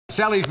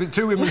Sally's with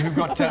two women who've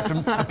got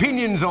some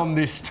opinions on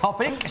this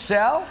topic.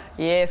 Sal?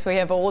 Yes, we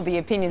have all the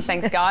opinions,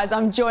 thanks guys.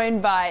 I'm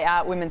joined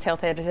by women's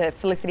health editor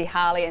Felicity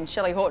Harley and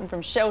Shelley Horton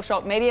from Shell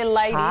Shock Media.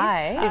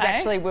 Ladies, this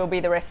actually will be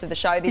the rest of the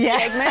show, this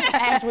segment,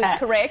 and was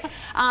correct.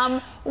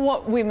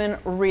 What women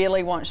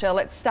really want, Shell,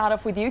 let's start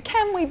off with you.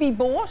 Can we be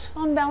bought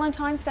on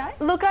Valentine's Day?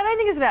 Look, I don't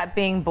think it's about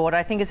being bought,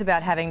 I think it's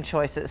about having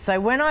choices. So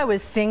when I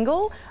was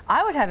single,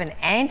 I would have an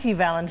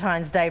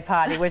anti-Valentine's Day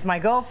party with my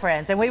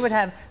girlfriends and we would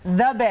have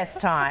the best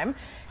time.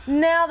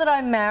 Now that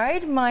I'm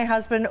married, my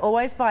husband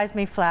always buys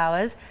me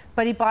flowers,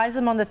 but he buys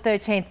them on the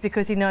 13th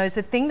because he knows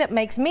the thing that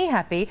makes me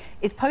happy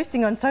is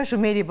posting on social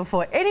media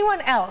before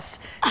anyone else.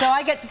 So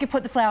I get to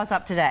put the flowers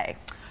up today.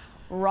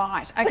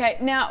 Right. OK,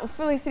 now,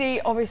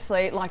 Felicity,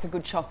 obviously, like a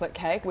good chocolate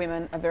cake,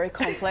 women are very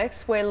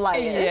complex. We're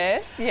layered.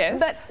 Yes, yes.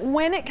 But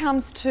when it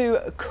comes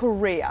to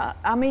career,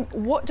 I mean,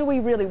 what do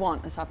we really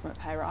want aside from a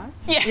pay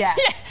rise? Yeah,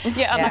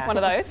 I'm like one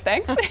of those,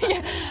 thanks.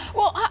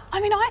 Well, I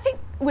mean, I think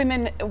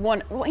women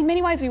want, well, in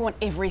many ways we want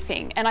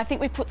everything, and I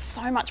think we put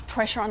so much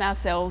pressure on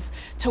ourselves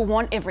to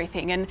want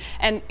everything,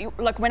 and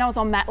like when I was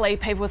on mat leave,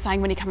 people were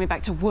saying, when are you coming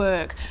back to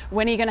work,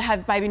 when are you going to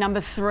have baby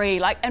number 3,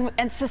 like,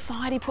 and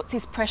society puts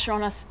this pressure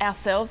on us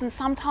ourselves, and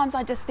sometimes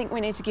I just think we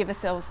need to give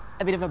ourselves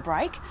a bit of a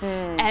break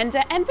and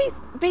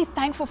be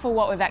thankful for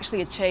what we've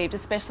actually achieved,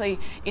 especially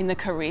in the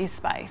career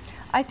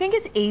space. I think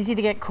it's easy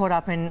to get caught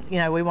up in, you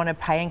know, we want a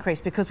pay increase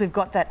because we've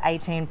got that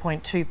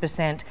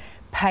 18.2%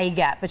 pay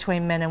gap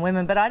between men and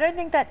women, but I don't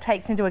think that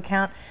takes into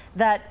account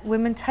that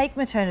women take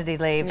maternity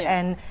leave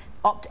and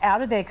opt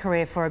out of their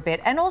career for a bit,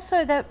 and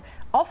also that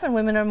often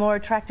women are more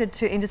attracted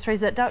to industries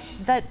that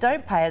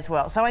don't pay as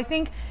well. So I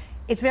think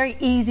it's very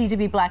easy to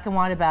be black and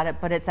white about it,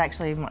 but it's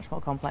actually much more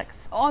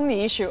complex. On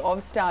the issue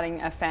of starting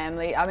a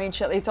family, I mean,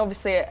 it's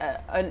obviously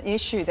an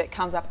issue that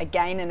comes up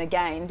again and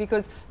again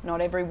because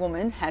not every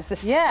woman has the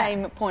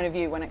same point of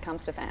view when it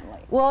comes to family.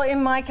 Well,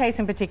 in my case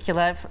in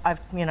particular,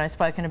 I've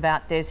spoken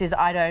about this, is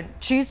I don't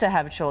choose to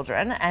have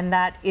children, and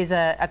that is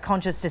a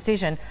conscious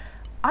decision.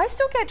 I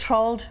still get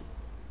trolled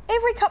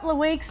every couple of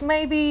weeks,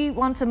 maybe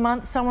once a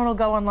month. Someone will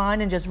go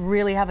online and just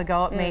really have a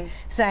go at me,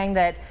 saying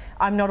that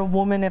I'm not a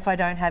woman if I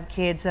don't have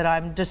kids, that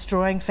I'm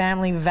destroying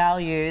family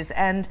values.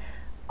 And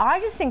I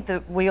just think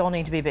that we all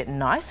need to be a bit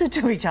nicer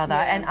to each other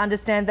and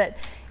understand that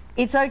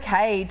it's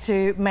okay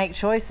to make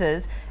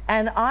choices.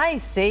 And I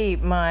see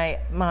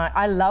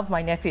I love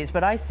my nephews,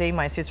 but I see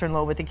my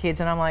sister-in-law with the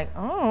kids and I'm like,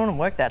 oh, I don't want to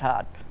work that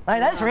hard. Like,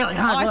 that's really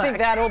hard work. I think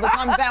that all the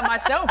time about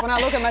myself when I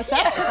look at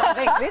myself. I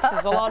think this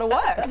is a lot of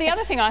work. The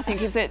other thing I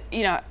think is that,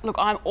 you know, look,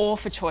 I'm all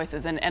for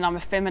choices and I'm a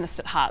feminist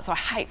at heart, so I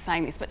hate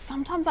saying this, but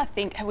sometimes I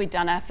think, have we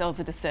done ourselves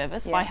a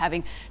disservice by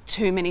having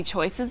too many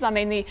choices? I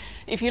mean,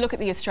 if you look at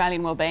the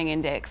Australian Wellbeing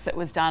Index that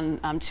was done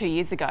 2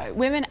 years ago,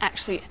 women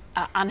actually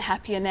are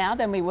unhappier now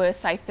than we were,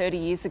 say, 30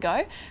 years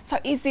ago. So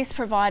is this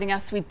providing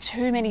us with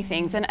too many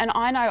things? And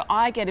I know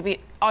I get a bit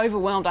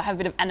overwhelmed. I have a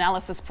bit of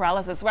analysis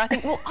paralysis where I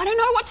think, well, I don't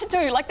know what to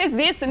do. Like, there's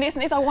this and this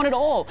and this. I want it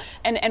all.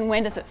 And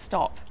when does it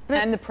stop?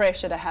 And the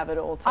pressure to have it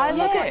all too. I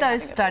look at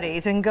those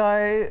studies and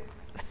go,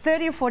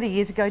 30 or 40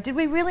 years ago, did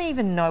we really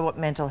even know what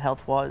mental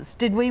health was?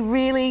 Did we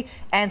really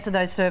answer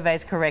those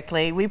surveys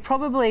correctly? We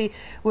probably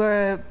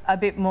were a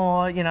bit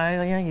more,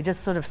 you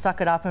just sort of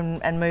suck it up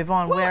and move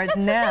on. Well, whereas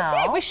now,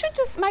 that's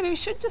it. Maybe we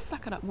should just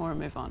suck it up more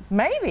and move on.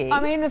 Maybe. I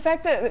mean, the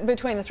fact that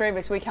between the three of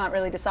us, we can't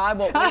really decide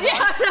what we want.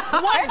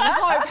 What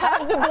hope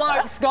have the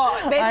blokes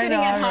got? They're sitting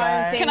at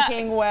home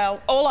thinking,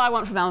 well, all I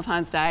want for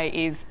Valentine's Day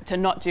is to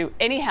not do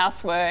any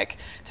housework,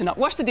 to not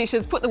wash the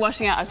dishes, put the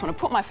washing out. I just want to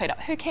put my feet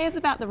up. Who cares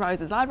about the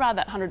roses? I'd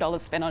rather that $100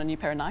 spent on a new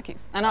pair of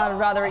Nikes. And I'd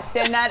rather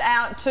extend that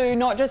out to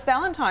not just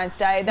Valentine's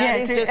Day. That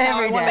is just how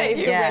I want to live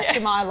the rest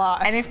of my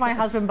life. And if my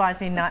husband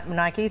buys me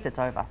Nikes, it's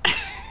over.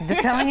 I'm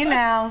just telling you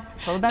now.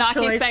 It's all about Nikes,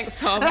 choice. thanks,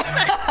 Tom.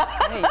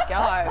 There you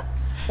go.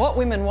 What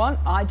women want,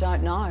 I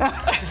don't know.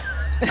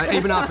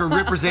 Even after a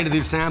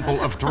representative sample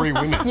of 3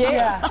 women.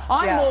 Yes,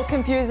 I'm more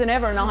confused than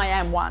ever, and I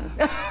am one.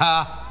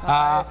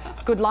 So,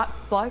 good luck,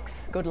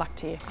 blokes. Good luck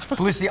to you.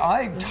 Felicity,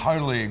 I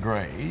totally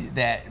agree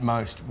that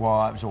most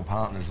wives or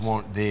partners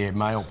want their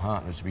male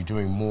partners to be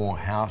doing more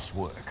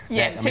housework.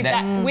 Yeah,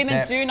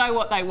 women do know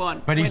what they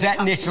want. But is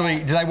that necessarily,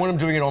 do they want them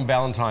doing it on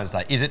Valentine's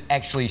Day? Is it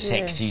actually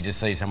sexy to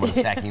see someone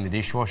stacking the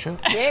dishwasher?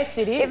 Yes,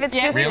 it is. If it's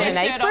just an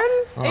apron?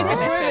 It's a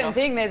proven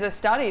thing. There's a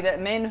study that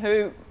men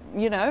who,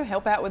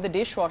 help out with the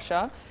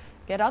dishwasher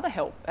get other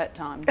help at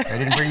times. They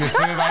didn't bring the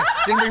survey.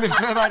 Didn't bring the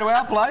survey to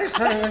our place.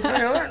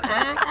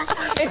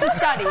 It's a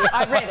study.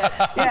 I read it.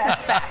 It's a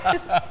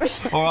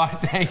fact. All right.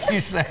 Thank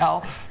you,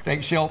 Sal.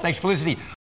 Thanks, Shell. Thanks, Felicity.